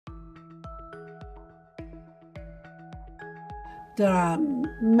There are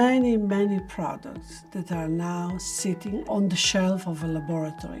many, many products that are now sitting on the shelf of a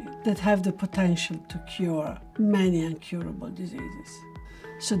laboratory that have the potential to cure many incurable diseases.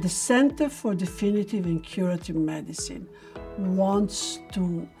 So the Center for Definitive and Curative Medicine wants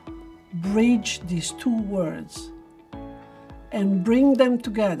to bridge these two words and bring them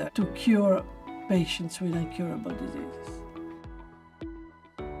together to cure patients with incurable diseases.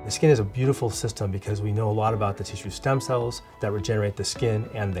 The skin is a beautiful system because we know a lot about the tissue stem cells that regenerate the skin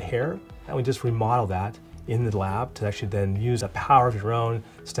and the hair, and we just remodel that in the lab to actually then use the power of your own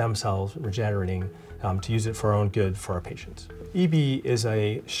stem cells regenerating to use it for our own good for our patients. EB is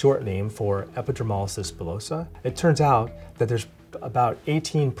a short name for epidermolysis bullosa. It turns out that there's about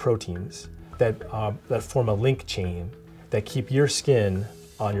 18 proteins that form a link chain that keep your skin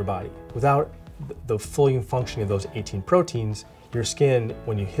on your body. Without the fully functioning of those 18 proteins, your skin,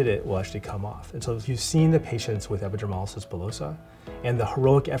 when you hit it, will actually come off. And so if you've seen the patients with epidermolysis bullosa and the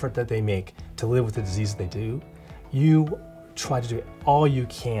heroic effort that they make to live with the disease they do, you try to do all you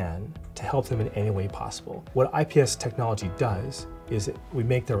can to help them in any way possible. What iPS technology does is we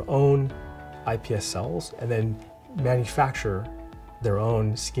make their own iPS cells and then manufacture their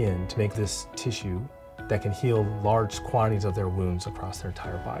own skin to make this tissue that can heal large quantities of their wounds across their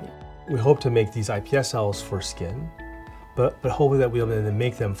entire body. We hope to make these iPS cells for skin, but hopefully that we'll be able to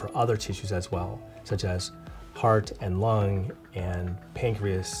make them for other tissues as well, such as heart and lung and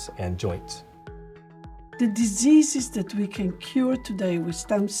pancreas and joints. The diseases that we can cure today with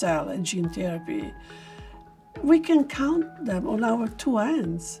stem cell and gene therapy, we can count them on our two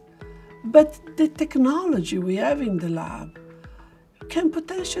hands. But the technology we have in the lab can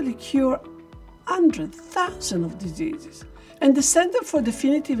potentially cure hundreds, thousands of diseases. And the Center for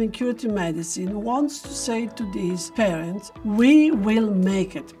Definitive and Curative Medicine wants to say to these parents, we will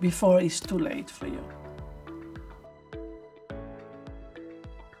make it before it's too late for you.